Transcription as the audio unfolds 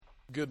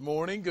Good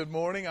morning. Good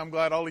morning. I'm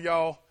glad all of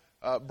y'all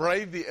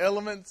braved the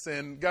elements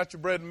and got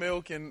your bread and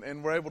milk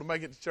and were able to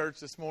make it to church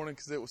this morning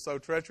because it was so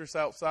treacherous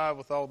outside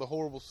with all the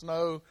horrible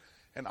snow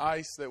and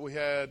ice that we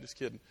had. Just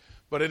kidding.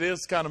 But it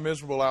is kind of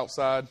miserable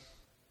outside,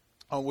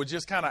 which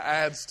just kind of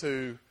adds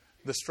to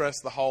the Stress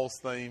the Halls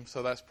theme.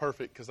 So that's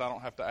perfect because I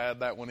don't have to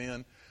add that one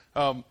in.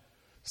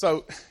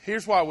 So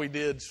here's why we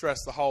did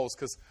Stress the Halls,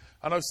 because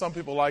I know some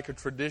people like a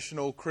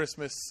traditional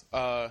Christmas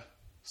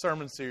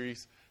sermon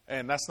series,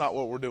 and that's not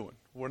what we're doing.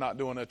 We're not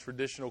doing a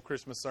traditional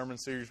Christmas sermon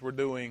series. We're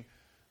doing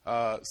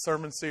a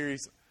sermon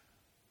series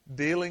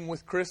dealing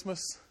with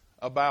Christmas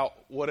about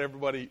what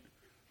everybody,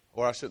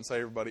 or I shouldn't say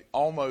everybody,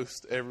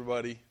 almost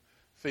everybody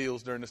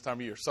feels during this time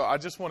of year. So I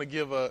just want to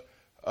give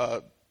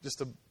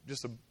just a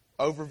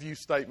overview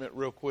statement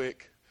real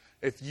quick.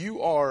 If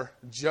you are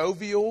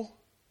jovial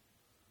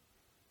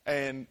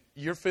and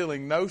you're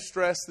feeling no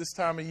stress this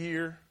time of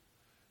year,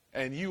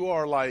 and you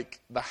are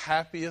like the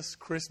happiest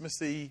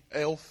Christmassy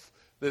elf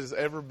that has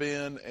ever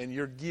been, and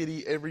you're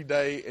giddy every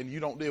day, and you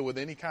don't deal with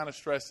any kind of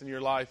stress in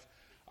your life,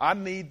 I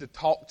need to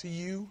talk to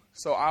you.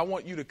 So I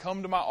want you to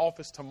come to my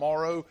office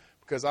tomorrow,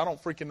 because I don't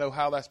freaking know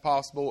how that's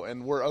possible,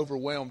 and we're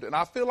overwhelmed. And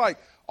I feel like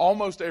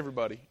almost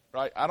everybody,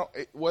 right?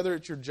 Whether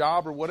it's your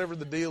job or whatever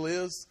the deal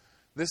is,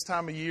 this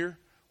time of year,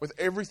 with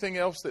everything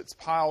else that's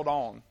piled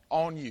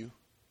on you,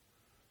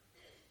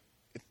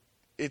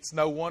 it's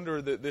no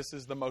wonder that this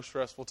is the most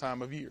stressful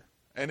time of year.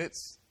 And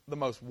it's the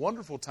most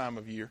wonderful time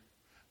of year.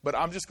 But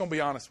I'm just going to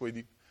be honest with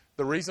you.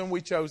 The reason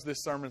we chose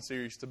this sermon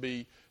series to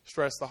be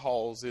Stress the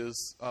Halls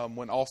is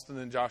when Austin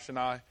and Josh and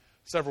I,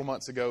 several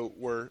months ago,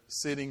 were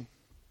sitting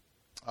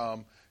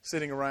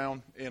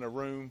around in a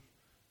room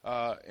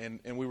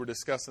and we were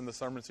discussing the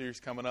sermon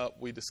series coming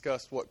up. We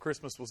discussed what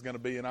Christmas was going to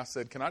be, and I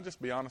said, can I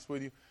just be honest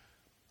with you?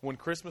 When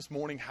Christmas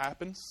morning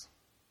happens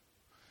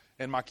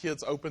and my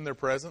kids open their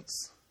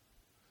presents,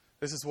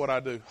 this is what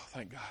I do. Oh,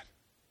 thank God.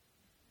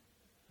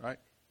 Right?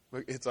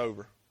 It's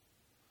over.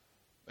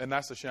 And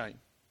that's a shame.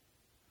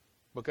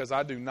 Because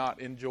I do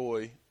not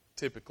enjoy,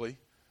 typically,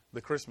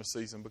 the Christmas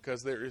season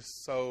because there is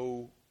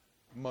so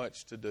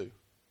much to do.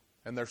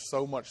 And there's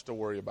so much to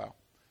worry about.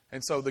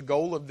 And so the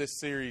goal of this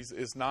series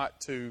is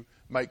not to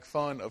make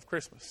fun of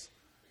Christmas.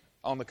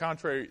 On the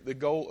contrary, the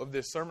goal of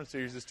this sermon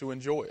series is to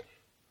enjoy it.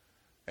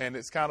 And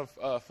it's kind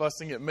of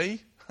fussing at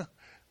me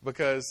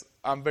because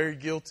I'm very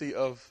guilty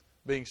of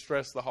being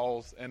stressed the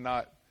halls and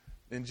not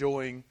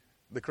enjoying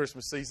the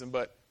Christmas season.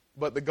 But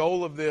the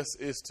goal of this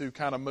is to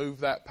kind of move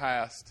that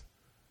past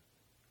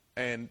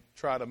and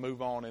try to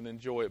move on and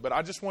enjoy it. But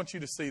I just want you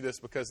to see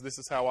this because this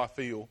is how I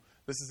feel.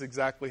 This is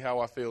exactly how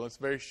I feel. It's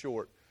very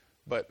short,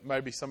 but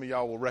maybe some of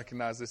y'all will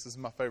recognize this. This is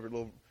my favorite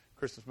little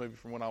Christmas movie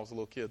from when I was a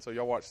little kid. So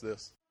y'all watch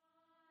this.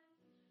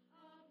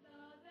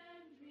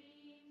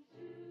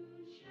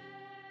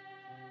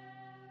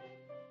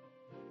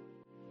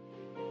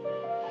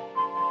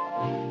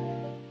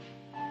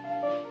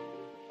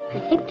 I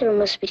think there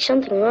must be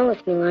something wrong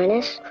with me,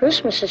 Linus.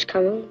 Christmas is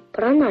coming,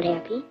 but I'm not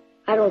happy.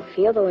 I don't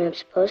feel the way I'm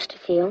supposed to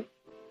feel.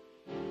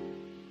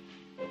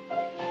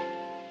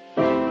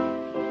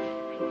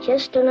 I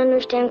just don't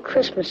understand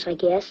Christmas, I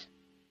guess.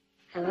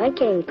 I like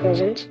getting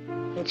presents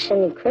and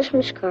sending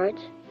Christmas cards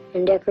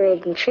and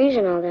decorating trees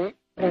and all that,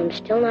 but I'm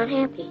still not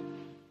happy.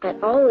 I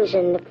always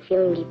end up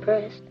feeling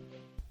depressed.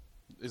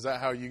 Is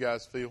that how you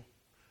guys feel?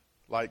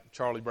 Like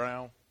Charlie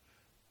Brown?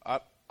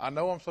 I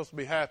know I'm supposed to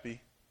be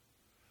happy,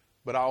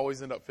 but I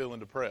always end up feeling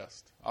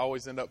depressed. I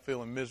always end up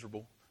feeling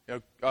miserable.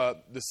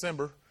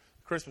 December,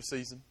 Christmas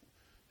season,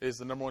 is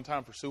the number one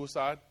time for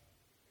suicide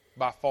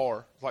by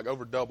far. It's like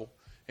over double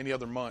any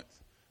other month.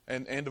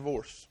 And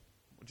divorce.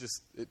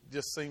 It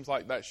just seems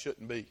like that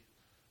shouldn't be,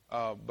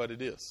 but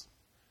it is.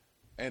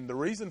 And the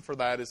reason for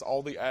that is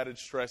all the added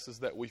stresses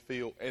that we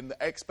feel and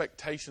the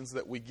expectations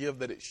that we give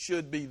that it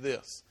should be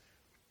this.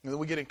 And then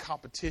we get in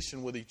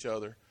competition with each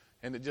other,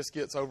 and it just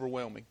gets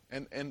overwhelming.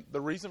 And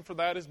the reason for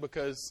that is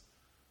because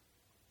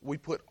we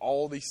put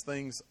all these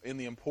things in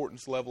the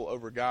importance level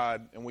over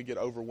God, and we get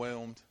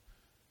overwhelmed.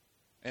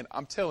 And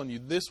I'm telling you,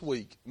 this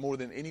week, more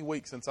than any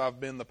week since I've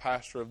been the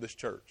pastor of this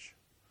church,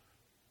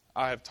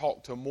 I have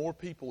talked to more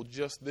people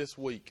just this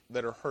week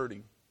that are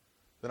hurting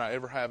than I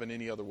ever have in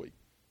any other week.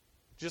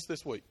 Just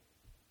this week.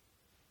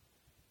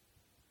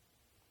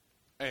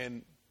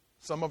 And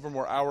some of them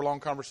were hour-long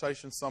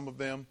conversations. Some of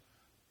them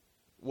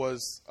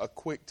was a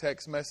quick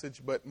text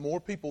message. But more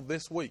people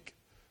this week.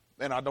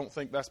 And I don't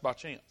think that's by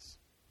chance.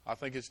 I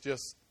think it's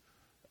just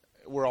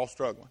we're all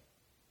struggling.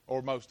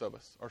 Or most of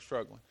us are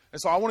struggling.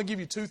 And so I want to give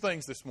you two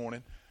things this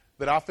morning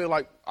that I feel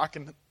like I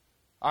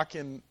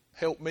can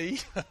help me,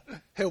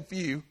 help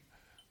you,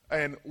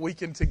 and we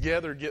can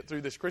together get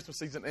through this Christmas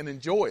season and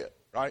enjoy it,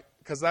 right?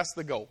 Because that's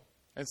the goal.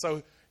 And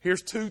so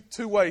here's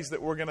two ways that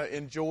we're going to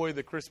enjoy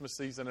the Christmas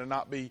season and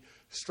not be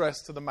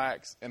stressed to the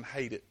max and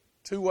hate it.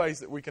 Two ways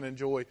that we can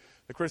enjoy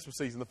the Christmas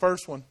season. The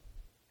first one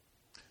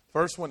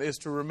is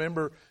to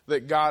remember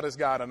that God is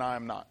God and I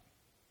am not.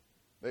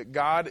 That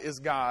God is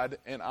God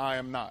and I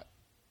am not.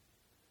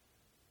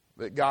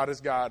 That God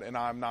is God and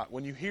I am not.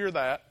 When you hear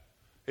that,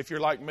 if you're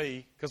like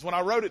me, because when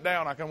I wrote it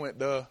down, I kind of went,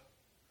 duh,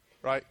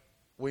 right?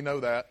 We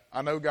know that.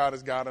 I know God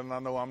is God, and I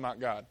know I'm not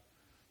God.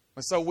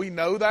 And so we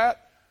know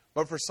that,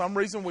 but for some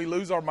reason we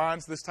lose our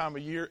minds this time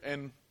of year,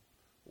 and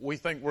we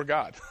think we're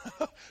God.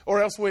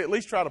 Or else we at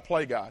least try to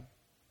play God.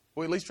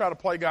 We at least try to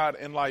play God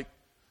and, like,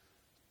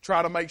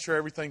 try to make sure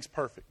everything's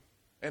perfect.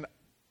 And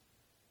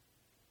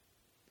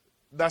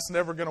that's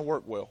never going to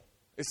work well.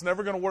 It's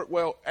never going to work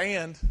well,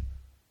 and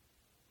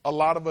a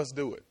lot of us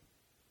do it.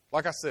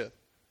 Like I said,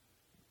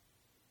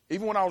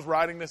 even when I was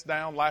writing this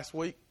down last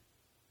week,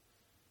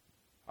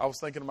 I was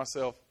thinking to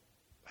myself,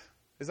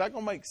 is that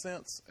going to make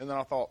sense? And then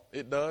I thought,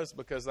 it does,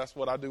 because that's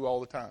what I do all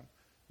the time.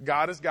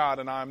 God is God,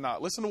 and I am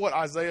not. Listen to what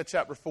Isaiah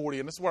chapter 40,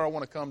 and this is where I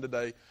want to come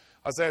today.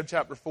 Isaiah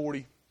chapter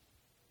 40,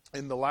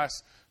 in the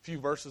last few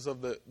verses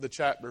of the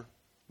chapter.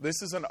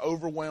 This is an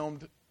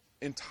overwhelmed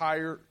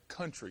entire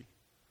country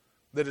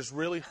that is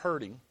really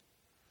hurting.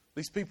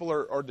 These people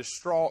are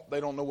distraught. They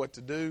don't know what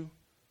to do.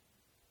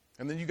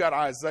 And then you got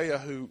Isaiah,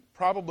 who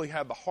probably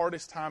had the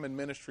hardest time in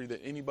ministry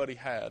that anybody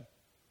had.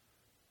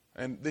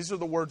 And these are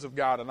the words of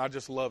God, and I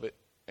just love it.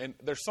 And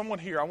there's someone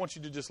here, I want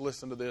you to just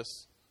listen to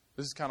this.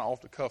 This is kind of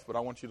off the cuff, but I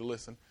want you to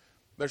listen.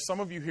 There's some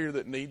of you here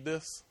that need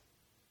this,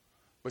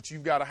 but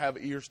you've got to have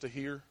ears to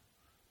hear,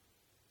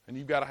 and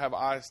you've got to have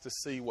eyes to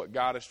see what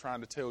God is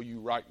trying to tell you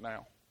right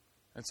now.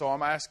 And so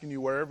I'm asking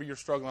you, wherever you're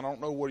struggling, I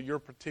don't know what your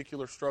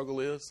particular struggle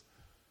is.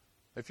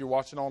 If you're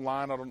watching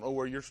online, I don't know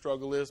where your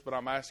struggle is, but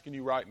I'm asking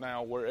you right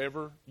now,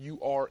 wherever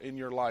you are in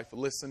your life,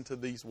 listen to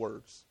these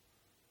words.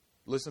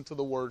 Listen to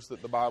the words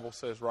that the Bible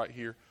says right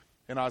here.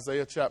 In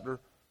Isaiah chapter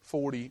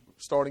 40,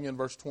 starting in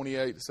verse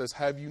 28, it says,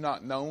 have you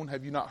not known,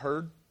 have you not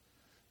heard?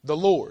 The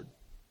Lord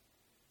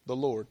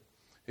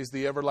is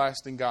the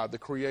everlasting God, the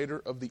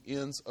creator of the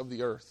ends of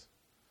the earth.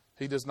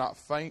 He does not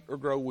faint or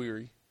grow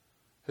weary.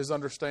 His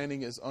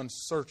understanding is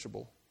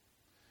unsearchable.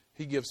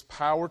 He gives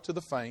power to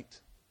the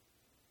faint,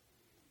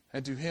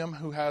 and to him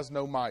who has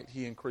no might,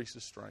 he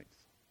increases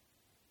strength.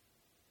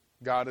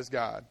 God is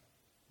God,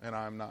 and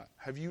I am not.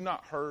 Have you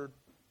not heard?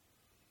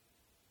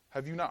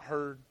 Have you not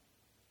heard?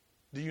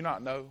 Do you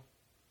not know?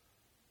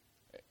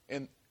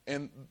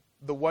 And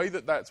the way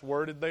that that's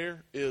worded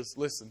there is,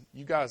 listen,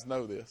 you guys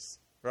know this,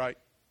 right?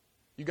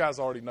 You guys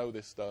already know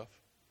this stuff.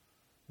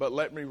 But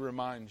let me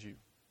remind you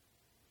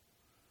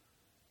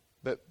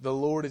that the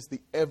Lord is the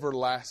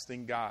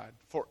everlasting God.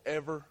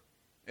 Forever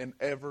and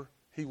ever,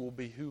 he will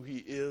be who he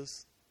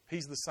is.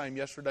 He's the same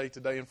yesterday,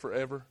 today, and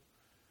forever.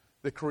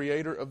 The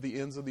creator of the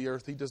ends of the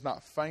earth. He does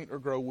not faint or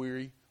grow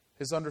weary.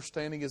 His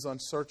understanding is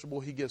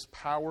unsearchable. He gives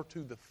power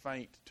to the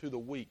faint, to the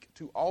weak,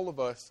 to all of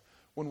us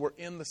when we're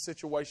in the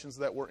situations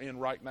that we're in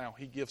right now.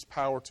 He gives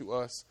power to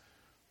us.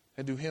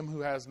 And to him who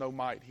has no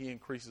might, he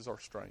increases our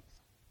strength.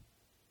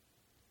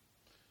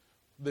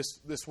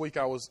 This week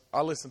I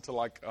listened to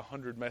like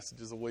 100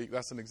 messages a week.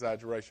 That's an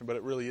exaggeration, but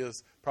it really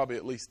is probably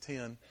at least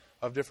 10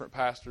 of different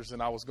pastors.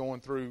 And I was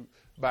going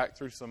back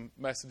through some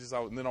messages,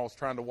 and then I was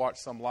trying to watch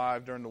some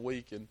live during the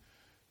week, and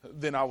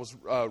then I was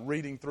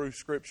reading through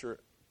Scripture,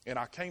 and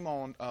I came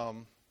upon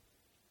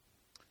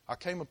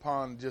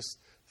just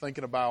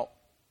thinking about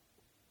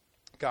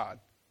God,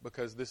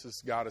 because this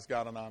is God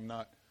and I'm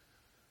not,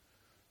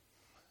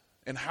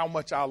 and how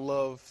much I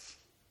love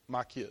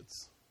my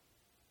kids.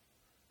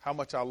 How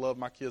much I love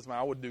my kids. Man,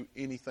 I would do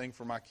anything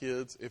for my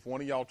kids. If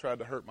one of y'all tried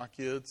to hurt my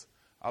kids,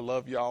 I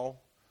love y'all,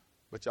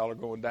 but y'all are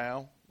going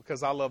down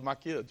because I love my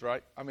kids,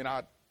 right? I mean,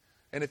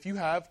 and if you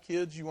have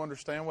kids, you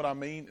understand what I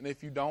mean. And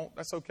if you don't,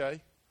 that's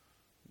okay.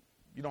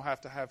 You don't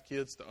have to have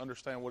kids to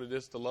understand what it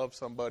is to love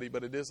somebody,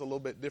 but it is a little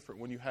bit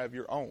different when you have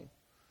your own.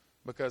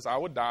 Because I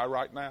would die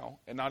right now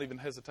and not even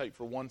hesitate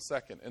for 1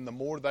 second. And the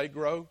more they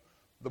grow,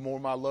 the more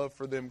my love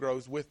for them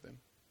grows with them.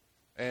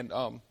 And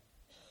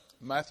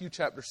Matthew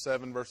chapter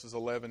 7, verses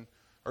 11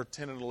 or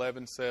 10 and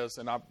 11 says,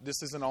 and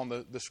this isn't on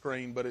the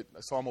screen, but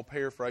so I'm going to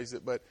paraphrase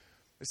it, but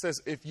it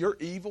says, if you're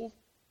evil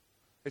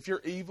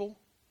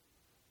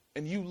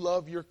and you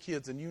love your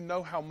kids and you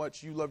know how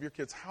much you love your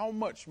kids, how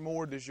much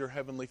more does your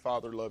heavenly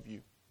Father love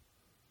you?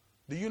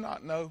 Do you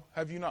not know?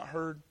 Have you not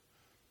heard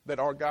that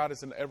our God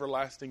is an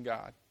everlasting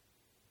God?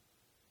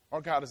 Our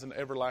God is an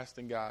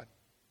everlasting God.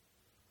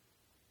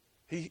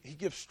 He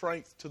gives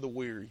strength to the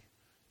weary,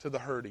 to the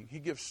hurting. He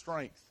gives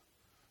strength.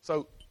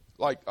 So,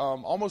 like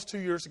almost 2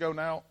 years ago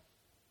now,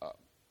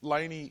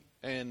 Laney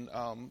and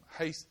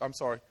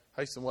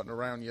Hasten wasn't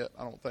around yet.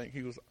 I don't think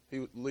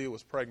Leah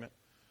was pregnant,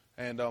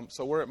 and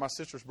so we're at my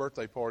sister's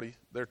birthday party.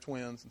 They're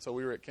twins, and so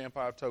we were at Camp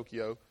Eye of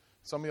Tokyo.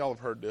 Some of y'all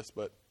have heard this,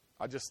 but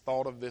I just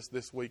thought of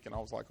this week, and I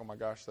was like, oh my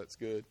gosh, that's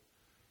good.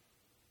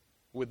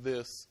 With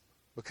this,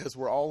 because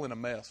we're all in a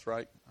mess,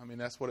 right? I mean,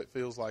 that's what it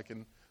feels like.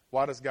 And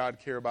why does God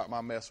care about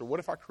my mess? Or what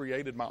if I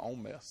created my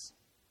own mess?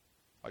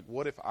 Like,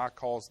 what if I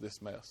caused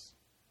this mess?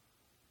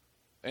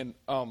 And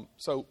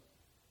so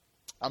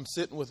I'm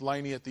sitting with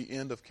Lainey at the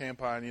end of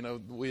Camp Eye,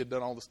 and, we had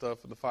done all the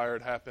stuff, and the fire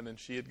had happened, and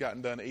she had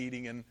gotten done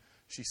eating, and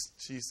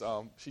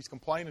she's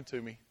complaining to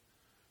me,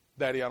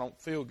 Daddy, I don't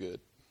feel good.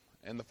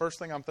 And the first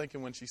thing I'm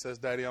thinking when she says,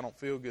 Daddy, I don't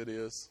feel good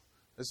this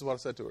is what I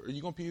said to her. Are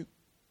you going to puke?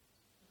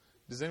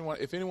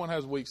 If anyone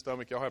has a weak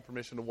stomach, y'all have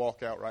permission to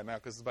walk out right now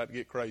because it's about to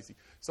get crazy.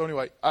 So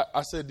anyway,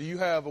 I said, do you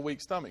have a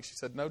weak stomach? She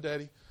said, no,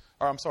 Daddy.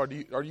 Or I'm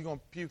sorry, are you going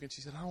to puke? And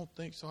she said, I don't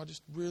think so. I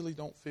just really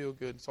don't feel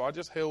good. So I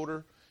just held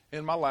her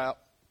in my lap.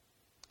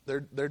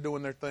 They're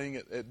doing their thing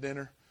at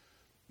dinner.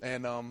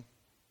 And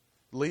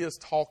Leah's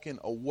talking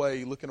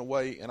away, looking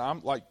away. And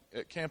I'm like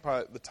at camp,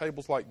 the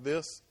table's like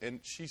this. And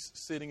she's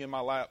sitting in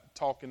my lap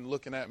talking,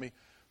 looking at me.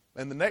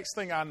 And the next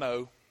thing I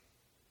know,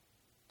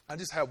 I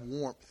just have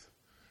warmth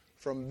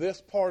from this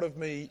part of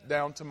me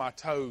down to my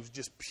toes,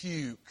 just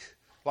puke.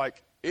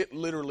 Like it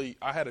literally,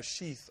 I had a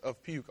sheath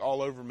of puke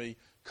all over me,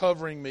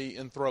 covering me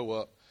in throw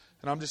up.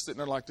 And I'm just sitting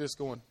there like this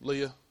going,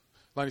 Leah,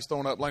 Laney's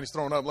throwing up, Laney's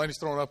throwing up, Laney's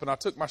throwing up. And I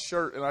took my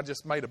shirt and I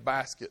just made a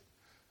basket.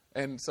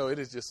 And so it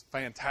is just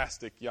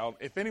fantastic, y'all.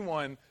 If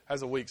anyone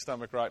has a weak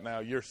stomach right now,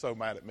 you're so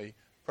mad at me.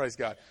 Praise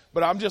God.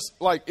 But I'm just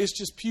like, it's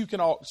just puking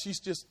all,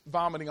 she's just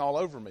vomiting all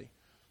over me.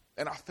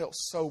 And I felt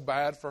so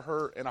bad for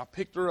her. And I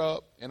picked her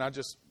up and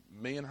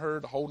me and her,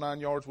 the whole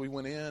 9 yards, we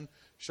went in.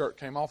 Shirt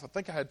came off. I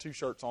think I had 2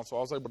 shirts on, so I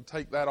was able to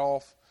take that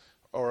off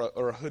or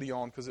a hoodie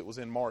on because it was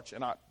in March.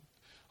 And I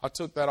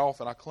took that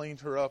off and I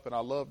cleaned her up and I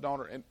loved on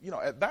her. And,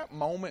 at that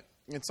moment,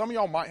 and some of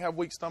y'all might have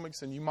weak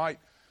stomachs and you might,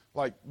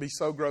 be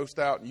so grossed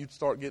out and you'd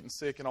start getting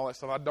sick and all that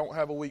stuff. I don't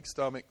have a weak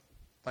stomach,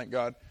 thank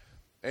God.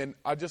 And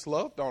I just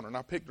loved on her and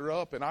I picked her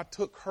up and I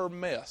took her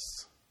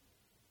mess.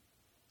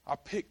 I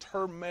picked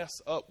her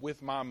mess up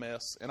with my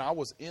mess and I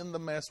was in the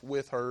mess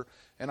with her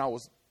and I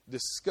was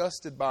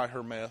disgusted by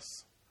her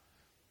mess,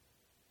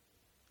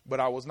 but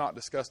I was not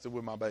disgusted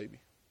with my baby.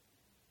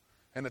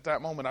 And at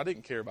that moment, I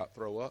didn't care about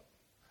throw up.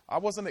 I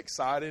wasn't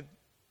excited.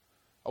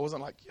 I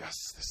wasn't like,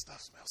 yes, this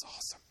stuff smells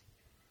awesome.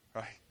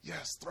 Right?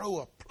 Yes, throw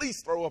up.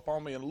 Please throw up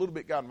on me. And a little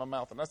bit got in my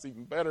mouth, and that's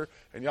even better.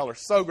 And y'all are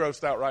so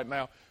grossed out right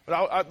now.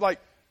 But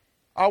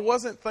I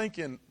wasn't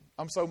thinking,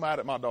 I'm so mad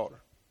at my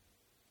daughter.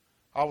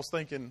 I was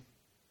thinking,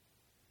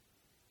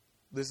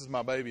 this is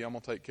my baby. I'm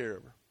going to take care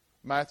of her.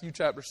 Matthew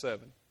chapter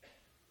 7.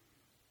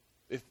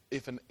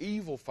 If an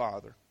evil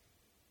father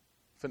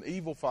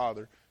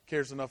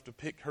cares enough to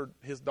pick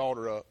his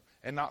daughter up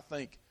and not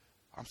think,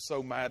 I'm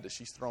so mad that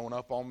she's throwing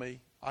up on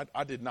me.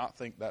 I did not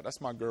think that. That's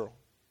my girl.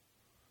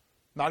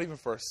 Not even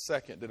for a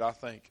second did I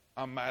think,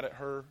 I'm mad at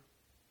her.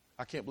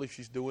 I can't believe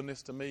she's doing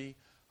this to me.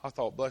 I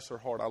thought, bless her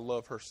heart, I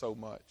love her so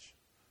much.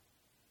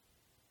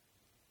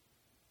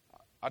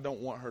 I don't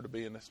want her to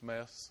be in this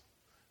mess.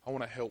 I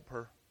want to help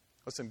her.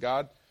 Listen,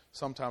 God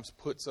sometimes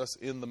puts us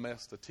in the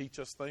mess to teach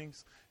us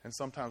things. And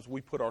sometimes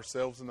we put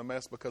ourselves in the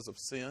mess because of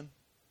sin,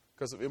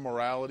 because of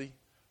immorality,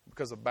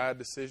 because of bad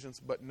decisions.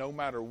 But no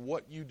matter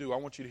what you do, I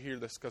want you to hear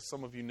this because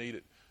some of you need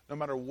it. No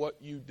matter what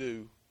you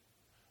do,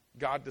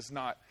 God does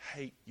not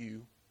hate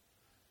you.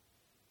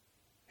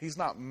 He's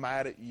not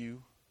mad at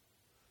you.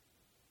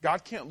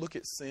 God can't look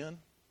at sin.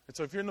 And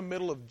so if you're in the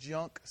middle of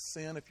junk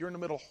sin, if you're in the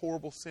middle of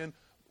horrible sin,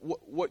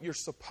 what you're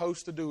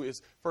supposed to do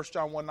is, 1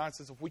 John 1:9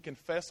 says, if we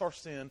confess our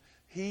sin,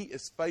 He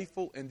is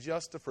faithful and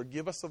just to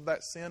forgive us of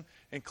that sin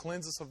and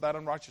cleanse us of that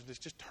unrighteousness.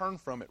 Just turn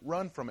from it.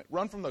 Run from it.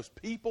 Run from those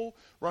people.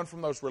 Run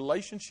from those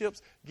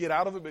relationships. Get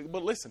out of it.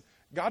 But listen,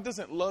 God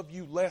doesn't love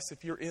you less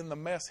if you're in the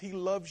mess. He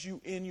loves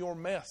you in your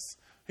mess.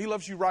 He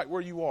loves you right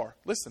where you are.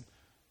 Listen,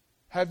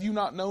 have you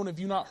not known, have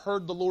you not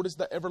heard the Lord is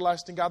the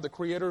everlasting God, the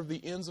creator of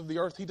the ends of the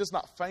earth? He does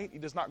not faint. He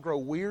does not grow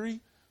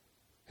weary.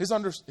 His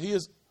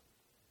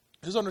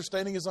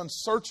understanding is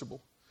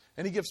unsearchable.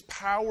 And He gives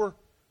power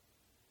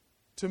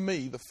to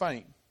me, the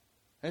faint.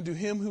 And to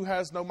him who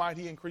has no might,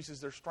 He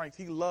increases their strength.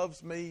 He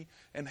loves me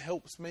and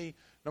helps me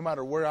no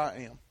matter where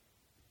I am.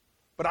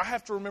 But I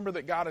have to remember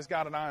that God is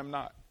God and I am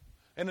not.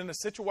 And in a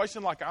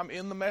situation like I'm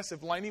in the mess,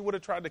 if Lainey would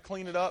have tried to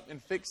clean it up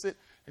and fix it,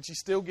 and she's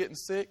still getting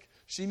sick,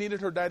 she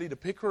needed her daddy to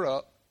pick her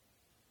up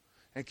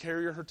and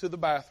carry her to the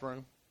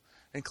bathroom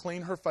and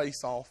clean her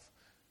face off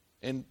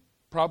and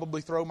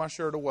probably throw my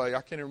shirt away.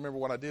 I can't even remember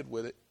what I did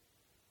with it.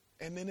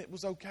 And then it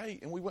was okay,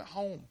 and we went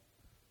home.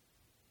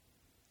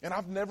 And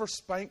I've never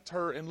spanked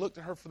her and looked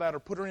at her for that or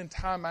put her in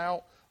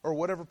timeout or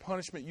whatever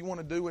punishment you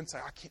want to do and say,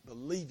 I can't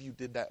believe you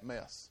did that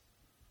mess.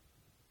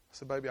 I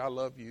said, baby, I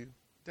love you.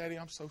 Daddy,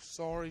 I'm so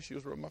sorry. She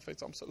was rubbing my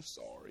face. I'm so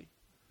sorry.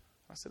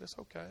 I said, it's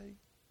okay.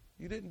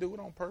 You didn't do it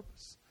on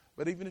purpose.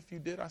 But even if you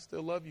did, I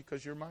still love you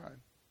because you're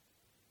mine.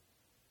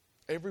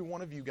 Every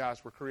one of you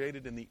guys were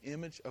created in the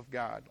image of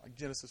God. Like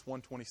Genesis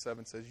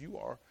 1:27 says, you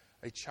are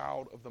a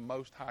child of the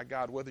Most High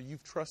God. Whether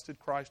you've trusted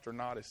Christ or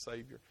not as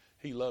Savior,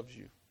 He loves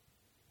you.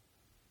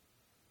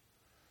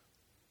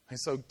 And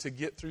so to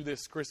get through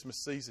this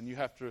Christmas season, you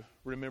have to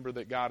remember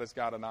that God is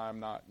God and I am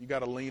not. You got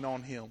to lean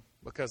on Him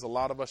because a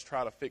lot of us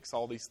try to fix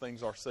all these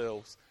things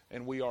ourselves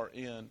and we are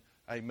in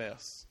a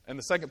mess. And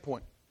the second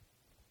point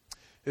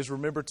is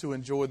remember to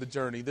enjoy the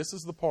journey. This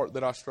is the part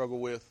that I struggle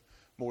with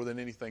more than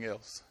anything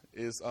else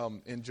is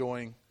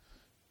enjoying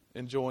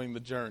the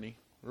journey.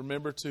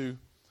 Remember to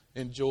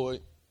enjoy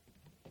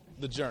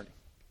the journey.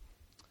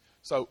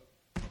 So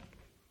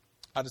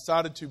I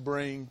decided to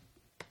bring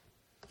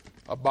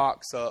a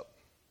box up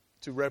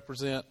to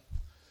represent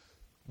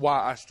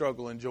why I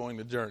struggle enjoying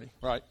the journey,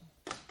 right?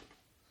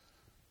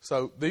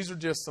 So these are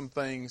just some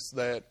things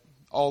that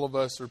all of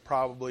us are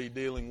probably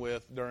dealing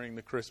with during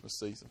the Christmas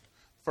season.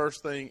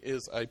 First thing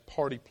is a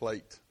party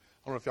plate.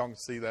 I don't know if y'all can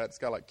see that. It's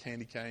got like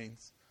candy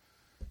canes,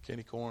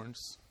 candy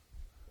corns,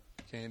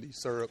 candy,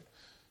 syrup,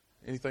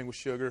 anything with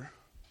sugar.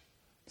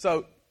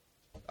 So,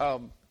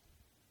 y'all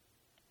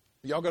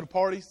go to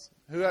parties?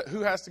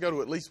 Who has to go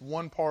to at least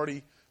one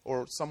party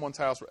or someone's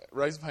house?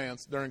 Raise of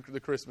hands during the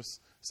Christmas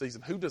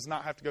season. Who does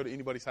not have to go to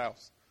anybody's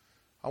house?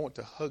 I want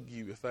to hug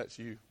you if that's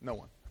you. No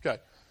one. Okay.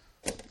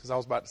 Because I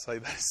was about to say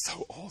that's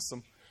so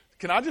awesome.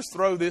 Can I just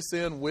throw this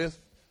in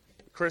with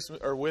Christmas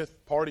or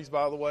with parties?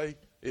 By the way,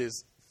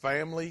 is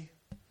family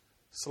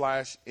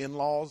 /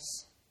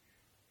 in-laws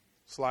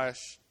 /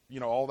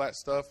 all that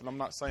stuff. And I'm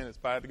not saying it's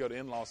bad to go to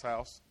in-laws'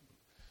 house.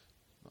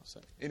 I'm not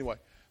saying. Anyway,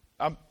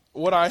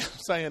 what I'm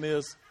saying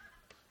is,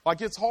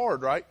 like, it's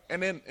hard, right?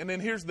 And then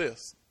here's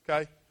this.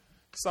 Okay,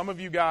 some of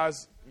you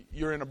guys,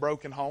 you're in a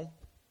broken home,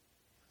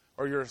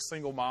 or you're a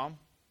single mom,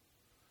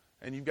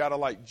 and you've got to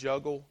like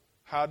juggle.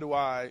 How do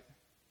I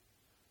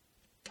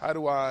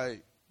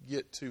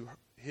get to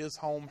his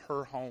home,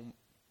 her home?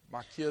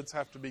 My kids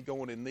have to be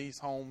going in these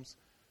homes,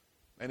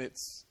 and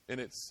it's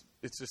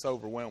just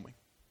overwhelming.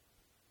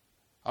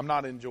 I'm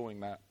not enjoying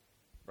that,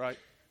 right?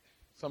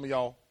 Some of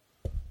y'all,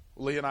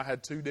 Lee and I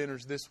had 2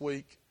 dinners this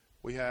week.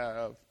 We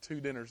have 2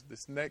 dinners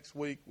this next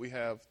week. We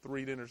have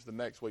 3 dinners the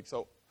next week.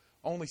 So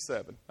only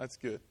 7. That's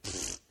good.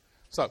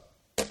 So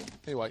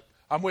anyway,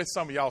 I'm with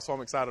some of y'all, so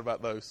I'm excited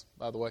about those,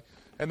 by the way.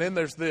 And then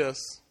there's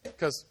this,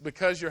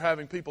 because you're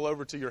having people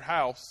over to your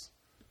house.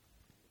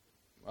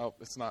 Oh,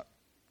 it's not.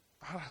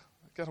 I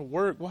got to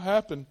work. What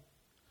happened?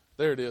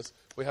 There it is.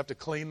 We have to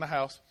clean the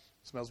house.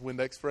 It smells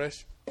Windex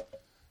fresh.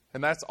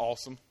 And that's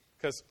awesome,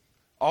 because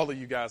all of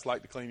you guys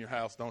like to clean your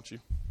house, don't you?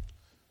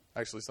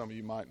 Actually, some of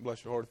you might.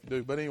 Bless your heart if you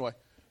do. But anyway,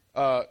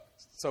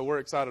 so we're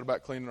excited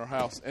about cleaning our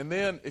house. And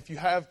then if you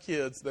have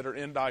kids that are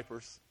in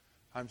diapers,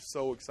 I'm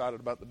so excited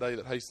about the day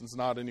that Hastings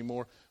not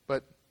anymore.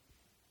 But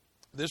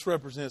this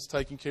represents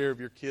taking care of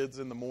your kids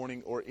in the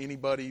morning, or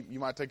anybody. You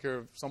might take care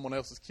of someone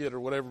else's kid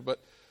or whatever. But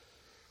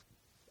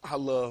I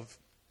love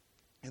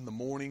in the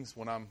mornings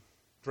when I'm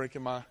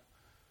drinking my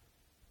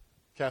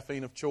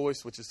caffeine of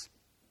choice, which is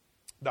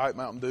Diet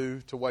Mountain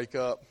Dew, to wake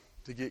up,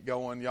 to get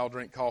going. Y'all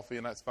drink coffee,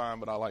 and that's fine,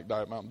 but I like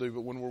Diet Mountain Dew.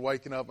 But when we're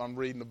waking up, I'm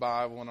reading the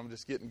Bible, and I'm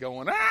just getting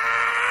going,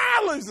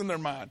 losing their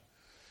mind.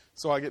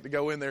 So I get to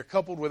go in there,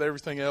 coupled with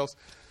everything else.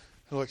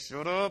 They're like,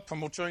 shut up, I'm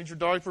going to change your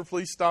diaper,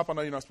 please stop. I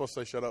know you're not supposed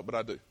to say shut up, but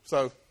I do.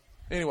 So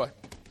anyway,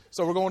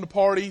 so we're going to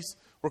parties.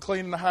 We're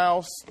cleaning the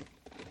house.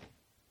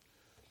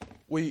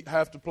 We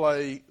have to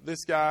play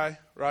this guy,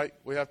 right?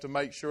 We have to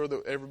make sure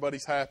that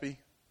everybody's happy.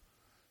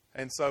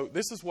 And so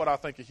this is what I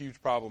think a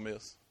huge problem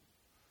is.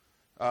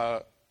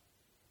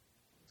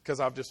 Because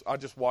I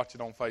just watch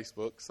it on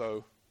Facebook.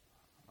 So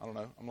I don't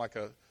know. I'm like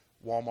a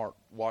Walmart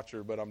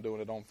watcher, but I'm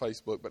doing it on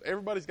Facebook. But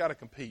everybody's got to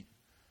compete.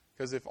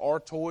 Because if our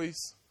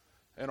toys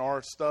and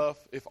our stuff,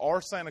 if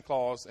our Santa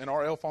Claus and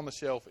our elf on the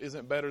shelf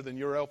isn't better than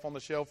your elf on the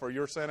shelf or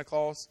your Santa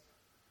Claus,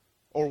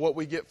 or what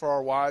we get for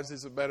our wives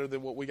isn't better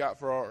than what we got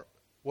for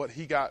what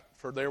he got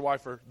for their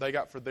wife or they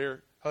got for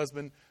their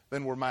husband,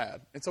 then we're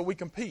mad. And so we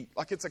compete.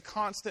 Like, it's a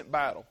constant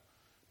battle.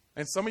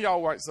 And some of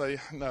y'all might say,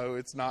 no,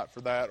 it's not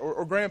for that.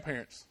 Or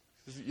grandparents,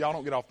 y'all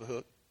don't get off the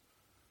hook.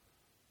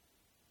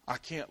 I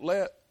can't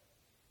let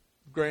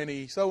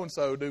Granny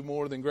so-and-so do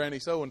more than Granny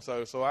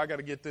so-and-so, so I got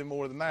to get them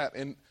more than that.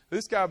 And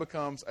this guy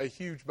becomes a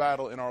huge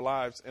battle in our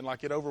lives, and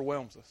like it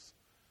overwhelms us,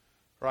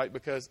 right?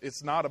 Because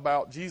it's not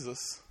about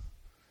Jesus.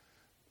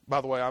 By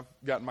the way, I've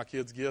gotten my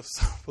kids gifts,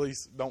 so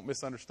please don't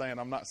misunderstand.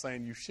 I'm not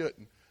saying you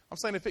shouldn't. I'm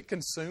saying if it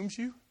consumes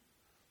you,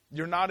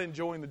 you're not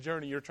enjoying the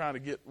journey. You're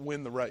trying to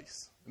win the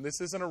race. And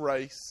this isn't a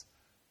race.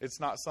 It's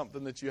not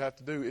something that you have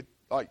to do.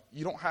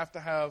 You don't have to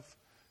have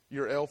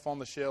your elf on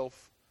the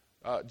shelf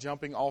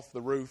jumping off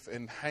the roof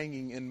and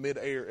hanging in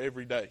midair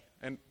every day.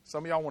 And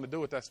some of y'all want to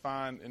do it, that's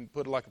fine, and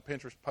put like a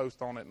Pinterest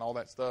post on it and all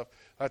that stuff.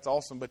 That's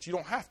awesome, but you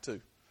don't have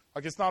to.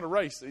 Like, it's not a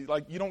race.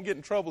 Like, you don't get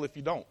in trouble if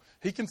you don't.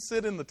 He can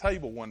sit in the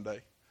table one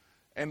day.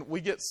 And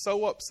we get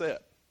so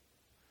upset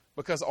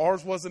because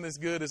ours wasn't as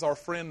good as our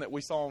friend that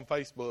we saw on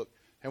Facebook,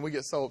 and we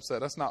get so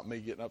upset. That's not me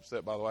getting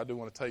upset, by the way. I do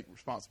want to take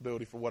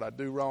responsibility for what I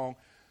do wrong.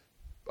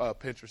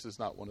 Pinterest is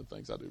not one of the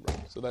things I do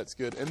wrong, so that's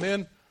good. And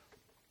then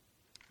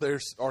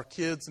there's our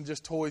kids and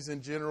just toys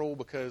in general,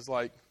 because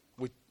like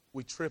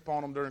we trip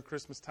on them during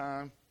Christmas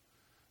time,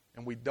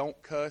 and we don't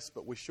cuss,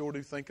 but we sure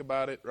do think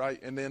about it, right?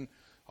 And then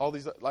all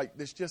these, like,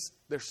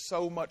 there's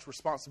so much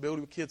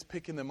responsibility with kids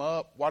picking them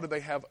up. Why do they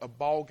have a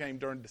ball game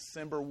during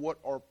December? What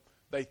are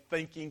they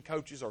thinking?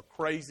 Coaches are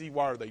crazy.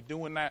 Why are they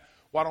doing that?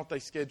 Why don't they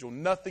schedule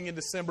nothing in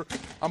December?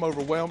 I'm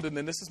overwhelmed. And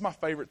then this is my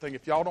favorite thing.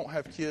 If y'all don't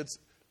have kids,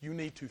 you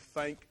need to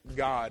thank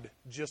God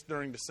just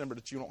during December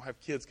that you don't have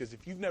kids, because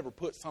if you've never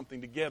put something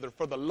together,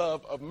 for the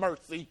love of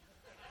mercy,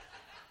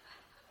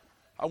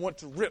 I want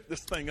to rip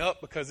this thing up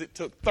because it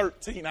took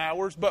 13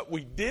 hours, but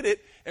we did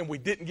it, and we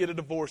didn't get a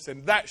divorce,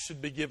 and that should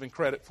be given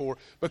credit for,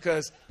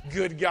 because,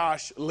 good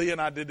gosh, Lee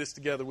and I did this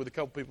together with a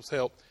couple people's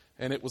help,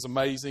 and it was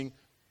amazing.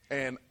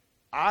 And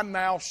I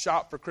now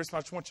shop for Christmas.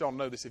 I just want y'all to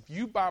know this. If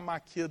you buy my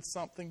kids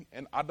something,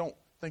 and I don't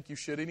think you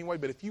should anyway,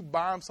 but if you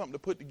buy them something to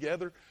put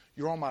together,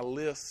 you're on my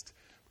list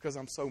because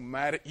I'm so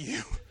mad at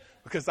you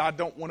because I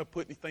don't want to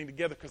put anything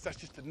together because that's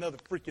just another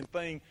freaking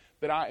thing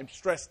that I am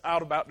stressed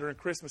out about during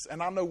Christmas.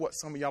 And I know what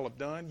some of y'all have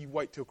done. You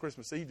wait till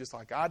Christmas Eve just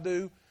like I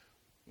do,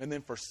 and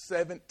then for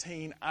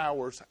 17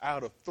 hours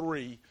out of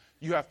 3,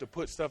 you have to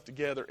put stuff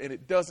together, and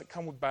it doesn't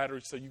come with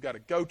batteries, so you got to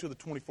go to the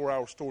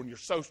 24-hour store, and you're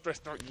so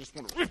stressed out, you just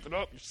want to rip it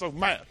up. You're so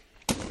mad.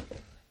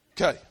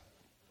 Okay.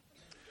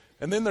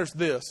 And then there's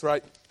this,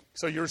 right?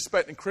 So you're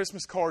expecting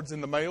Christmas cards in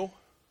the mail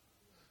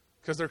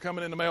because they're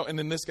coming in the mail, and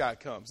then this guy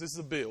comes. This is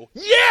a bill.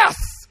 Yes!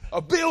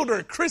 A bill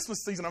during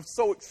Christmas season. I'm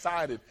so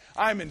excited.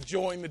 I'm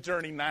enjoying the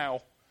journey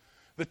now.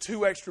 The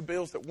 2 extra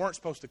bills that weren't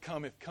supposed to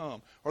come have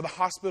come, or the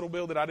hospital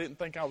bill that I didn't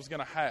think I was going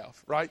to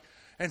have, right?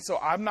 And so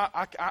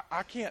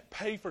I can't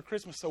pay for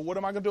Christmas, so what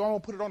am I going to do? I'm going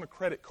to put it on a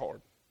credit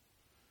card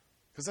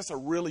because that's a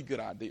really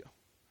good idea.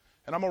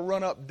 And I'm going to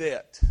run up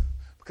debt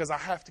because I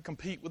have to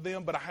compete with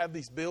them, but I have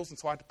these bills, and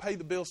so I have to pay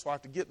the bills, so I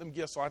have to get them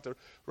gifts, so I have to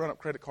run up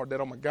credit card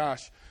debt. Oh, my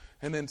gosh.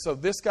 And then so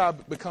this guy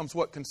becomes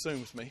what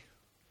consumes me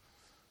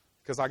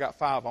because I got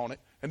 5 on it.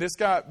 And this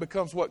guy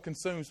becomes what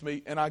consumes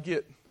me, and I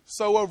get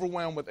so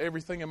overwhelmed with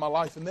everything in my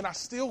life, and then I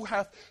still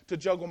have to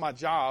juggle my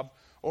job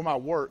or my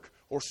work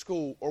or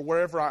school or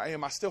wherever I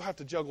am. I still have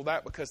to juggle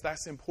that because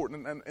that's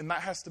important, and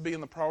that has to be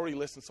in the priority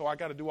list, and so I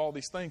got to do all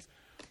these things.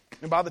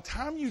 And by the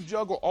time you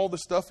juggle all the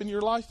stuff in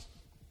your life,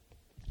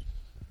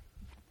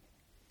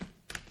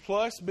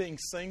 plus being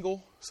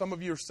single, some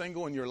of you are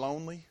single and you're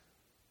lonely,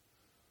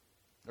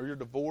 or you're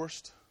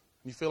divorced,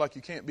 and you feel like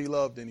you can't be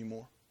loved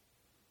anymore.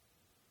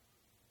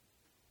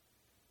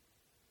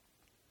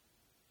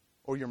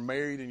 Or you're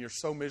married and you're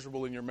so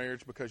miserable in your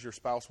marriage because your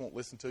spouse won't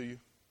listen to you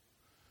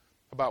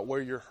about where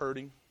you're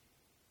hurting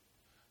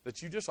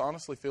that you just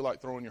honestly feel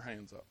like throwing your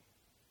hands up.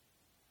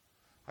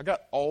 I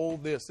got all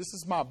this. This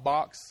is my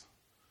box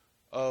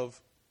of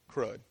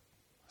crud.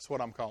 That's what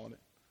I'm calling it.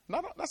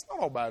 That's not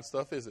all bad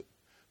stuff, is it?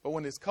 But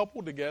when it's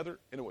coupled together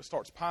and it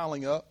starts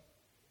piling up,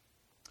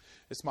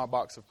 it's my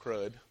box of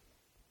crud.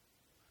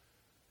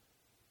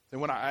 And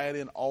when I add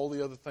in all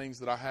the other things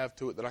that I have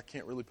to it that I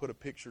can't really put a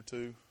picture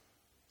to,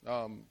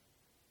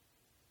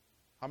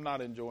 I'm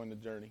not enjoying the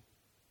journey.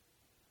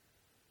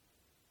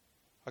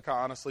 I can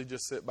honestly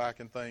just sit back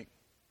and think,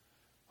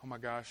 oh my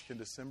gosh, can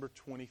December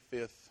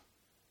 25th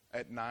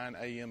at 9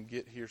 a.m.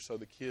 get here so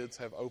the kids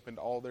have opened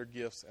all their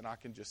gifts and I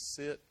can just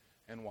sit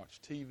and watch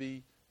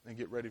TV and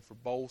get ready for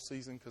bowl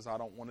season because I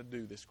don't want to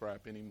do this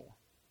crap anymore.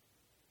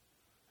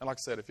 And like I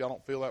said, if y'all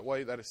don't feel that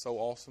way, that is so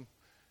awesome.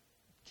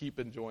 Keep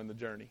enjoying the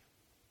journey.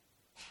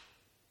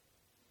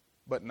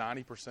 But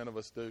 90% of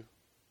us do.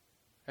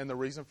 And the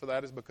reason for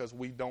that is because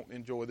we don't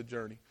enjoy the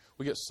journey.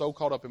 We get so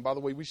caught up. And by the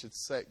way, we should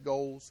set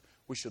goals.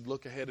 We should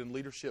look ahead in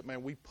leadership.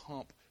 Man, we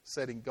pump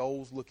setting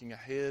goals, looking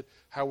ahead,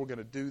 how we're going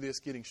to do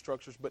this, getting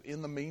structures. But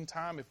in the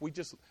meantime, if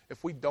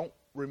we don't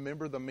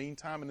remember the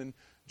meantime and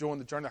enjoying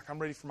the journey, like I'm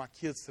ready for my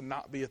kids to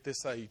not be at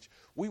this age.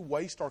 We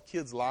waste our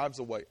kids' lives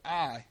away.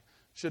 I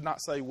should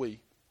not say we.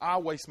 I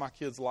waste my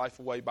kid's life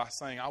away by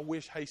saying, I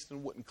wish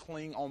Haston wouldn't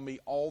cling on me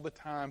all the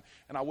time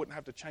and I wouldn't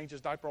have to change his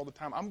diaper all the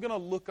time. I'm going to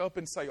look up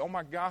and say, oh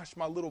my gosh,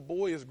 my little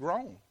boy is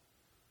grown.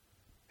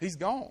 He's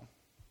gone.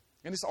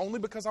 And it's only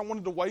because I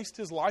wanted to waste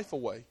his life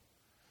away.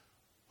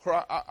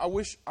 Or I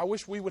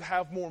wish we would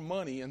have more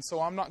money, and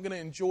so I'm not going to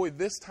enjoy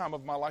this time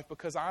of my life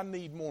because I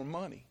need more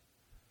money.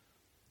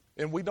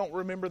 And we don't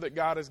remember that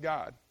God is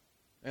God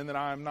and that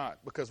I am not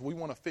because we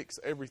want to fix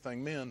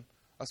everything. Men,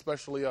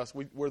 especially us,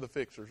 we're the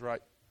fixers,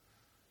 right?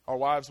 Our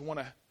wives want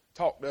to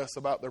talk to us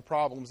about their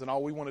problems, and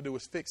all we want to do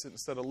is fix it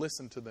instead of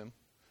listen to them.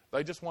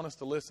 They just want us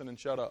to listen and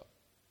shut up.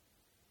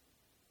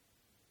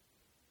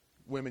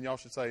 Women, y'all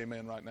should say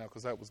amen right now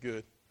because that was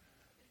good.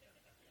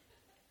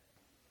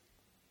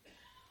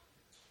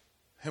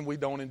 And we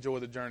don't enjoy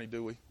the journey,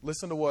 do we?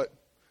 Listen to what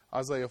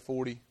Isaiah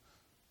 40,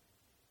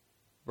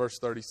 verse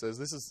 30 says.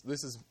 This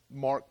is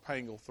Mark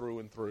Pangel through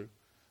and through.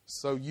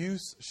 So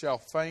youths shall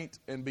faint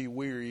and be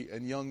weary,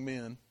 and young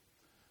men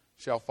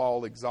shall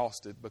fall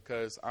exhausted,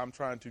 because I'm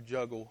trying to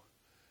juggle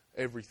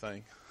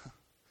everything.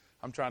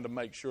 I'm trying to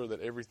make sure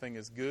that everything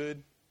is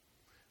good.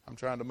 I'm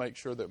trying to make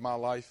sure that my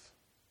life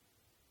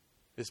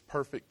is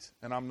perfect,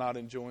 and I'm not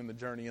enjoying the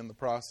journey in the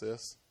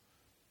process.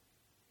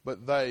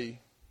 But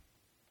they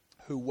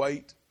who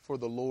wait for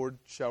the Lord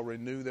shall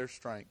renew their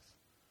strength.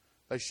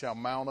 They shall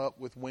mount up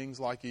with wings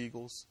like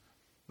eagles.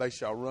 They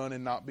shall run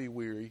and not be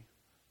weary.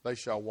 They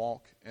shall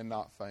walk and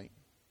not faint.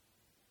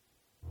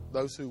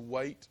 Those who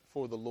wait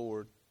for the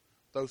Lord,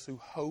 those who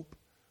hope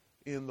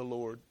in the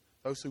Lord,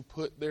 those who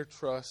put their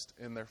trust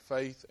and their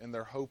faith and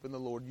their hope in the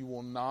Lord, you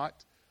will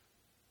not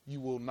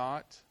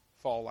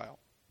fall out.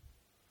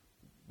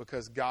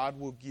 Because God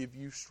will give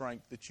you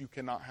strength that you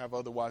cannot have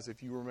otherwise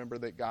if you remember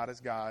that God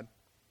is God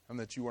and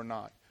that you are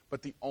not.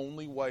 But the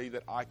only way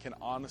that I can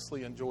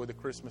honestly enjoy the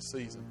Christmas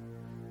season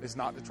is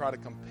not to try to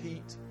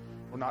compete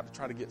or not to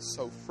try to get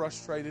so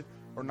frustrated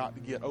or not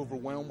to get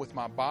overwhelmed with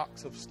my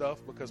box of stuff,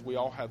 because we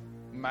all have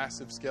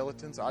massive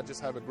skeletons. I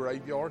just have a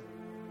graveyard.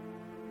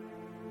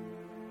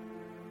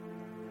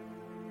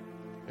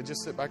 And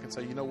just sit back and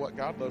say, you know what?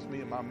 God loves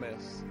me in my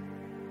mess.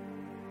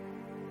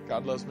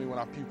 God loves me when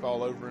I puke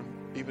all over him,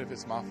 even if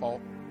it's my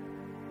fault.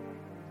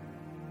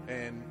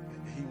 And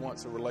he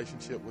wants a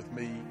relationship with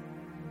me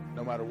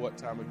no matter what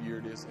time of year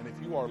it is. And if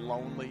you are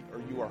lonely or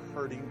you are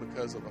hurting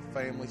because of a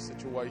family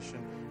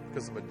situation,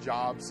 because of a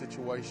job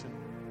situation,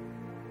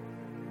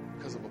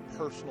 because of a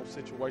personal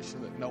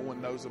situation that no one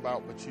knows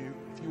about but you,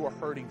 if you are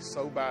hurting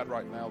so bad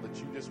right now that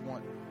you just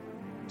want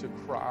to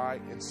cry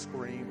and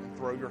scream and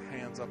throw your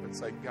hands up and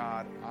say,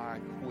 God, I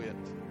quit.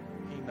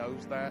 He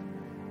knows that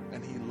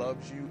and he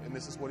loves you. And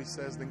this is what he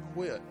says, then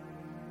quit.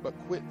 But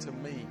quit to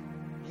me.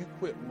 You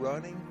quit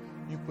running.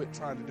 You quit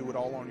trying to do it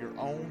all on your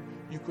own.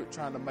 You quit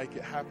trying to make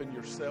it happen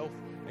yourself,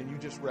 and you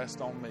just rest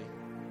on me.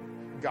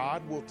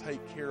 God will take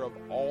care of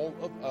all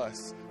of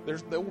us.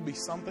 There will be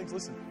some things.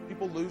 Listen,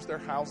 people lose their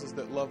houses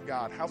that love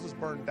God. Houses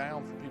burn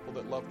down for people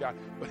that love God.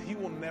 But he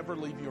will never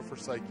leave you or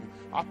forsake you.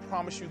 I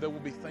promise you there will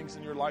be things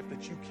in your life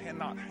that you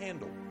cannot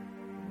handle.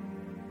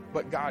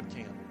 But God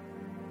can.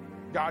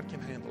 God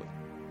can handle it.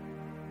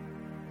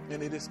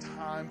 And it is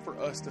time for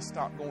us to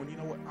stop going, you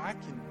know what, I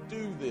can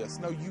do this.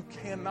 No, you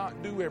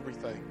cannot do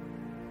everything.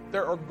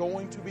 There are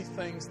going to be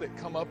things that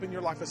come up in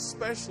your life,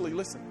 especially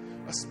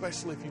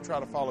if you try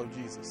to follow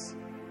Jesus.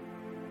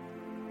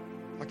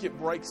 Like, it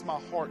breaks my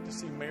heart to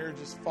see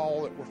marriages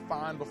fall that were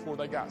fine before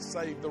they got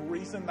saved. The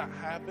reason that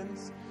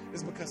happens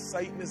is because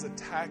Satan is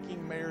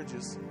attacking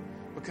marriages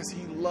because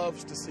he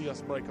loves to see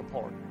us break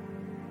apart.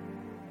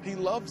 He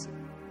loves it.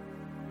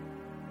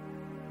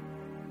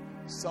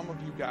 Some of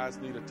you guys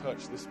need a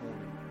touch this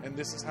morning, and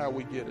this is how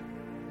we get it.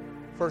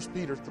 1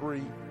 Peter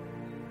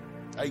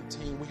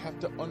 3:18, we have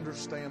to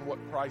understand what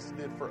Christ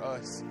did for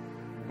us,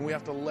 and we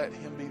have to let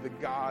him be the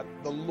God,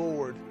 the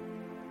Lord,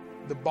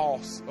 the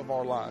boss of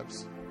our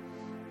lives.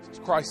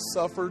 Christ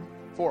suffered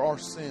for our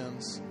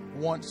sins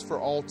once for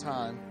all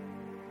time.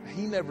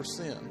 He never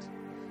sinned,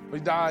 but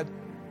he died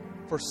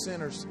for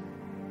sinners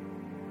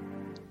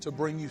to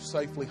bring you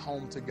safely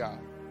home to God.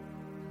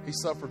 He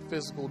suffered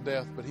physical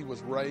death, but he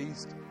was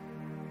raised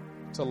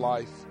to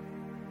life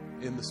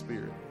in the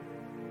Spirit.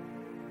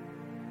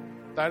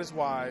 That is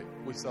why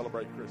we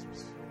celebrate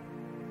Christmas.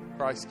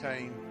 Christ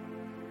came,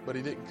 but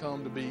he didn't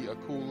come to be a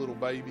cool little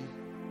baby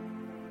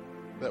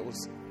that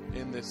was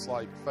in this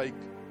like fake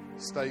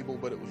stable,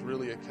 but it was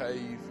really a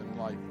cave and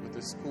like with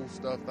this cool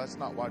stuff. That's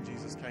not why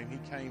Jesus came. He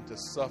came to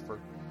suffer,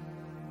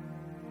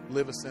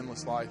 live a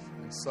sinless life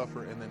and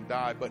suffer and then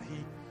die, but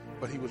he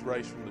was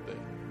raised from the dead.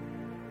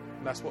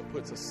 And that's what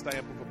puts a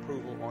stamp of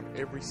approval on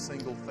every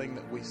single thing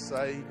that we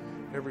say,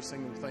 every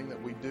single thing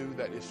that we do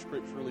that is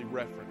scripturally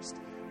referenced.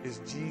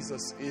 Is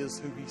Jesus is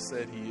who he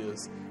said he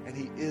is, and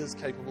he is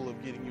capable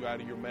of getting you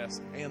out of your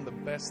mess. And the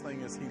best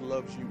thing is he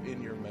loves you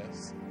in your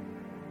mess.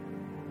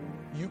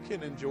 You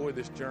can enjoy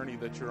this journey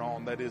that you're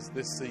on, that is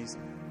this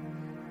season.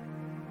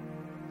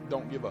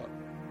 Don't give up.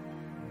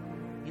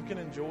 You can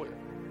enjoy it.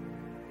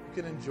 You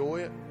can enjoy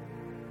it,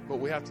 but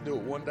we have to do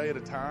it one day at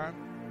a time.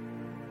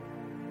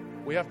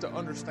 We have to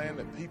understand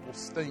that people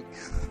stink.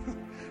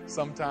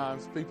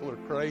 Sometimes people are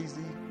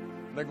crazy.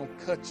 They're going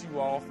to cut you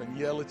off and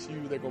yell at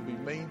you. They're going to be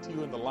mean to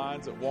you in the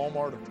lines at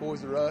Walmart or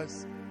Toys R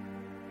Us.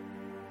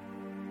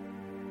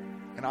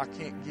 And I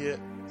can't get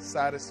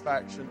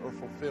satisfaction or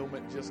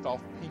fulfillment just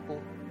off people.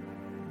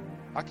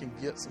 I can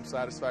get some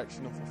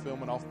satisfaction and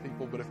fulfillment off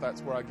people, but if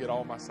that's where I get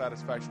all my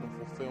satisfaction and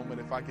fulfillment,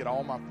 if I get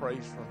all my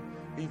praise from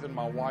even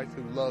my wife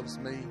who loves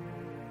me,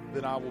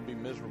 then I will be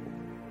miserable.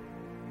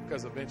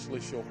 Because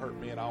eventually she'll hurt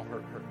me and I'll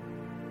hurt her.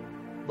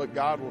 But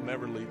God will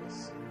never leave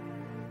us.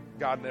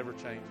 God never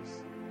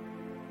changes.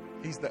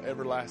 He's the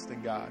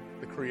everlasting God,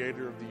 the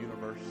creator of the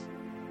universe.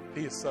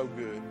 He is so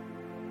good.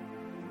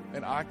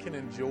 And I can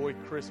enjoy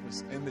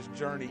Christmas in this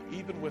journey,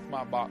 even with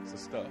my box of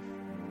stuff.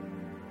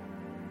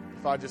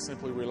 If I just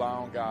simply rely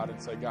on God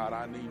and say, God,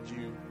 I need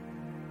you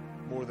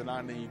more than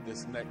I need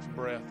this next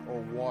breath or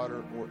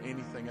water or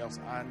anything else.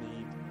 I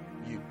need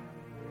you.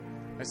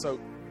 And so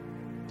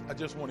I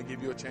just want to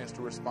give you a chance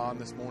to respond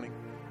this morning.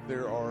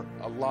 There are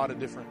a lot of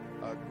different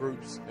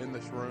groups in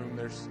this room.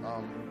 There's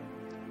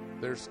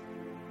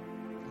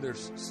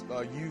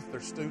youth,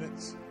 there's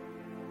students,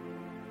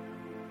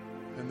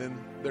 and then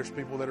there's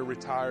people that are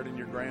retired and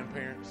your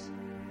grandparents,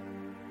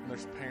 and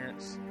there's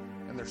parents,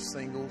 and there's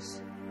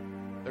singles.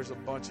 There's a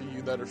bunch of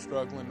you that are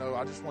struggling. No,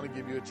 I just want to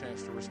give you a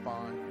chance to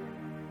respond.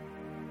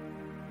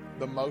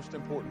 The most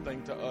important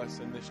thing to us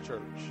in this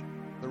church,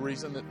 the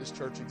reason that this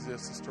church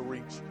exists, is to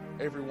reach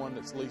everyone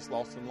that's least,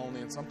 lost, and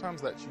lonely. And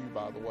sometimes that's you,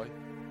 by the way.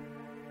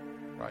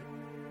 Right?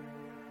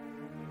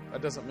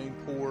 That doesn't mean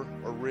poor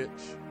or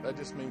rich. That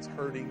just means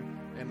hurting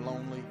and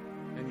lonely,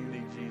 and you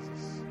need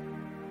Jesus.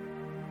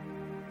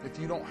 If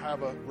you don't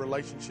have a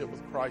relationship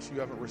with Christ, you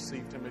haven't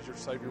received him as your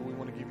Savior, we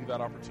want to give you that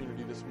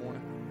opportunity this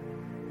morning.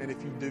 And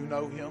if you do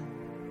know him,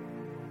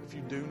 if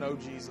you do know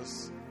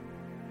Jesus,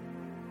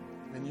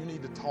 and you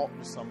need to talk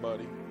to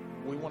somebody,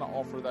 we want to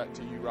offer that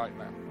to you right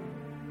now.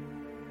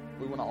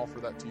 We want to offer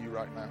that to you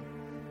right now.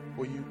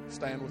 Will you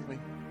stand with me?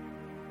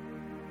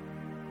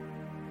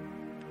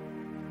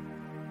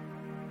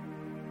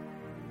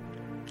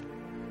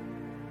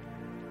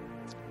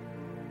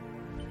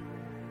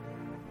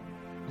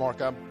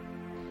 Mark, I'm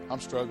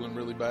struggling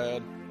really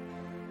bad.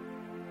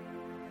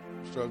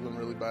 Struggling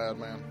really bad,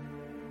 man.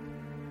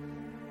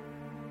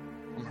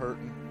 I'm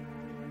hurting.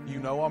 You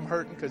know I'm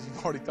hurting because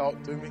you've already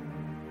talked to me.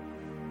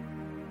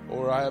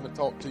 Or I haven't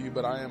talked to you,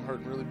 but I am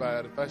hurting really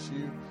bad. If that's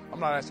you, I'm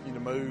not asking you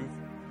to move.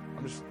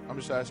 I'm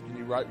just asking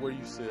you right where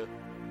you sit.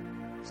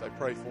 Say,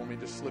 pray for me.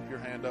 Just slip your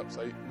hand up.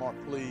 Say, Mark,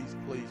 please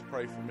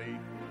pray for me.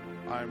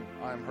 I'm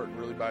hurting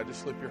really bad.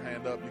 Just slip your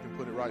hand up. You can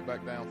put it right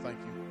back down. Thank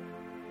you.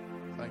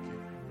 Thank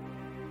you.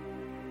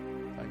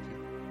 Thank you.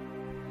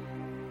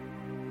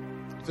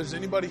 If there's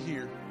anybody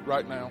here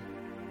right now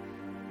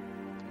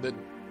that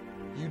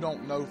you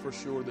don't know for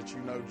sure that you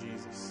know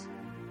Jesus,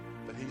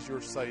 that He's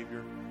your Savior,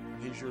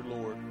 and He's your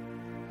Lord,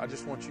 I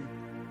just want you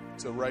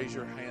to raise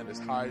your hand as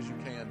high as you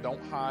can.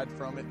 Don't hide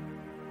from it.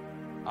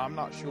 I'm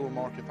not sure,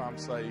 Mark, if I'm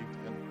saved,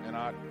 and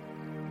I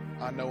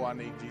know I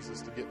need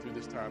Jesus to get through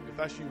this time. If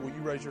that's you, will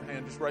you raise your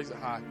hand? Just raise it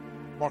high.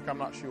 Mark, I'm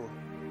not sure.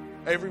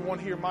 Everyone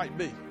here might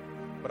be,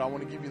 but I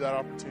want to give you that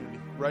opportunity.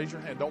 Raise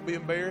your hand. Don't be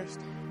embarrassed.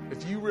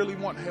 If you really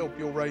want help,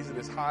 you'll raise it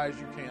as high as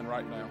you can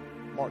right now.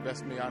 Mark,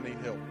 that's me. I need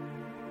help.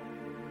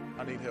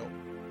 I need help.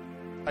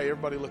 Hey,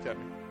 everybody look at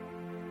me.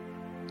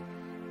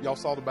 Y'all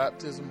saw the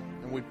baptism,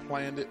 and we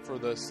planned it for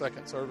the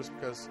second service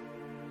because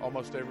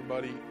almost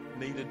everybody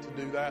needed to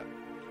do that.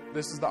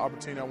 This is the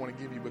opportunity I want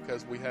to give you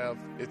because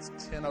it's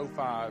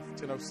 10:05,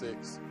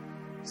 10:06,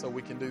 so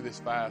we can do this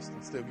fast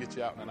and still get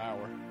you out in an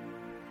hour.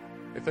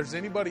 If there's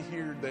anybody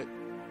here that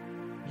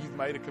you've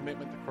made a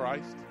commitment to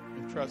Christ,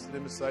 you've trusted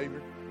Him as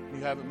Savior, and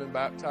you haven't been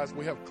baptized,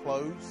 we have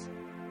clothes.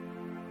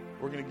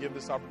 We're going to give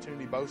this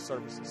opportunity both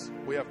services.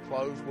 We have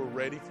clothes. We're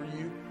ready for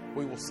you.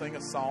 We will sing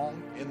a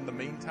song in the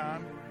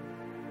meantime,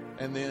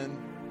 and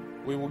then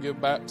we will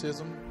give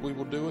baptism. We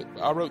will do it.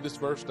 I wrote this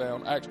verse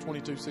down. Acts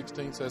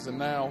 22:16 says, "And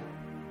now,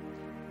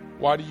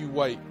 why do you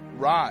wait?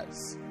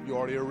 Rise." You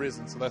already are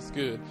risen, so that's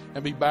good.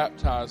 "And be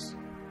baptized.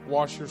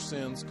 Wash your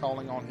sins,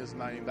 calling on His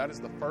name." That is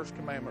the first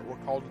commandment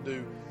we're called to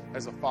do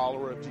as a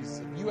follower of Jesus.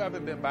 If you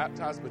haven't been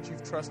baptized, but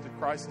you've trusted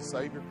Christ as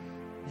Savior,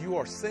 you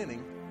are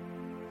sinning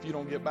if you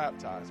don't get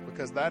baptized,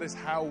 because that is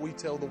how we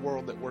tell the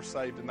world that we're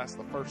saved, and that's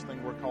the first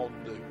thing we're called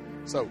to do.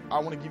 So I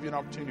want to give you an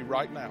opportunity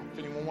right now. If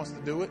anyone wants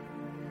to do it,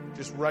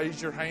 just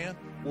raise your hand.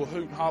 We'll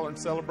hoot and holler and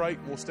celebrate,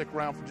 and we'll stick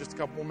around for just a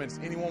couple more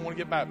minutes. Anyone want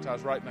to get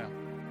baptized right now?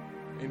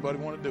 Anybody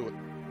want to do it?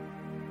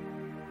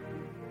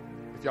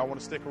 If y'all want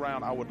to stick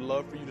around, I would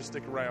love for you to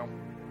stick around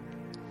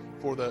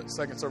for the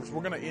second service.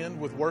 We're going to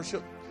end with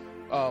worship.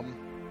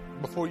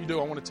 Before you do,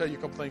 I want to tell you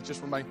a couple things.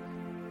 Just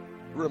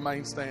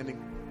remain standing.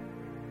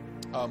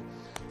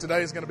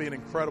 Today is going to be an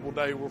incredible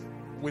day.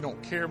 We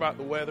don't care about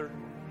the weather.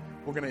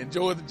 We're going to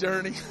enjoy the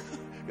journey.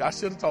 I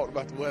should have talked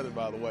about the weather,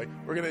 by the way.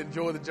 We're going to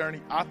enjoy the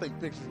journey. I think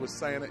Pictures with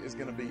Santa is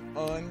going to be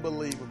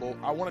unbelievable.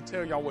 I want to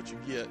tell y'all what you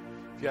get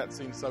if you haven't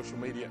seen social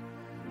media.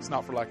 It's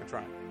not for lack of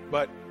trying,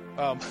 but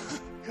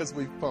because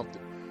we've pumped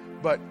it.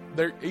 But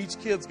each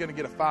kid's going to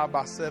get a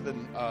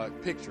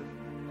 5x7 picture,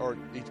 or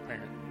each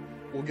parent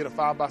will get a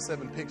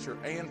 5x7 picture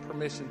and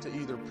permission to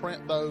either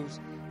print those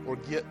or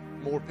get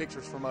more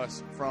pictures from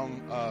us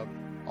from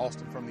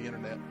Austin from the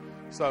internet.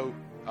 So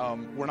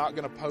we're not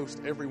going to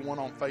post every one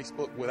on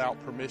Facebook without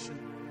permission,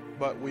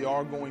 but we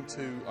are going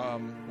to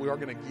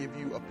give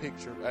you a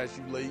picture as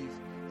you leave.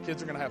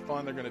 Kids are going to have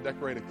fun. They're going to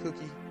decorate a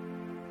cookie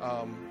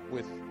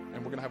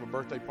and we're going to have a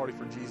birthday party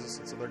for Jesus,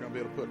 and so they're going to be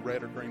able to put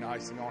red or green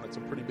icing on it. It's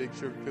a pretty big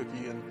sugar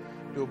cookie and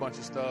do a bunch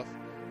of stuff,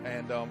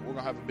 and we're going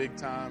to have a big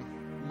time.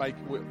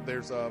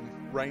 There's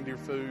reindeer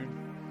food,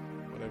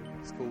 whatever.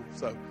 It's cool.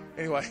 So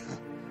anyway,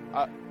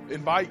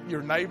 invite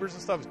your neighbors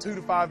and stuff. It's 2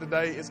 to 5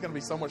 today. It's going to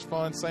be so much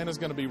fun. Santa's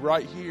going to be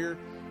right here.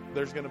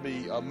 There's going to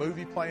be a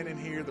movie playing in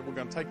here that we're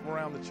going to take them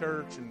around the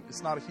church, and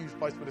it's not a huge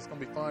place, but it's going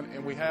to be fun.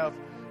 And we have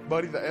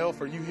Buddy the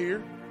Elf. Are you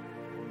here?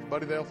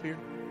 Buddy the Elf here?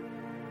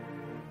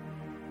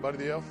 Buddy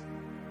the Elf?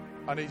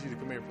 I need you to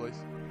come here, please.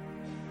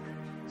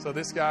 So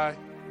this guy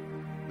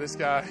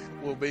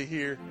will be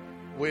here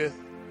with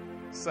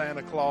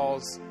Santa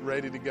Claus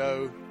ready to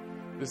go.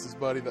 This is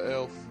Buddy the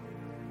Elf.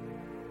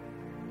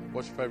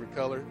 What's your favorite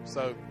color?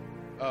 So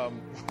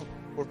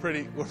we're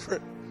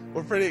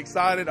pretty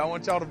excited. I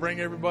want y'all to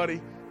bring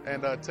everybody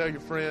and tell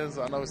your friends.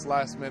 I know it's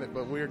last minute,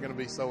 but we're going to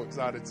be so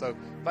excited. So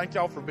thank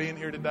y'all for being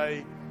here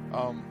today.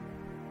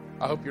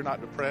 I hope you're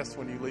not depressed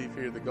when you leave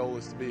here. The goal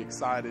is to be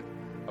excited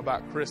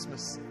about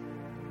Christmas,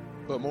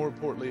 but more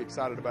importantly,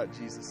 excited about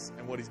Jesus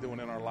and what He's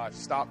doing in our lives.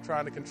 Stop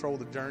trying to control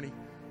the journey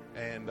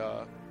and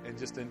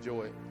just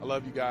enjoy it. I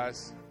love you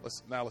guys.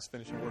 Let's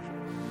finish in worship.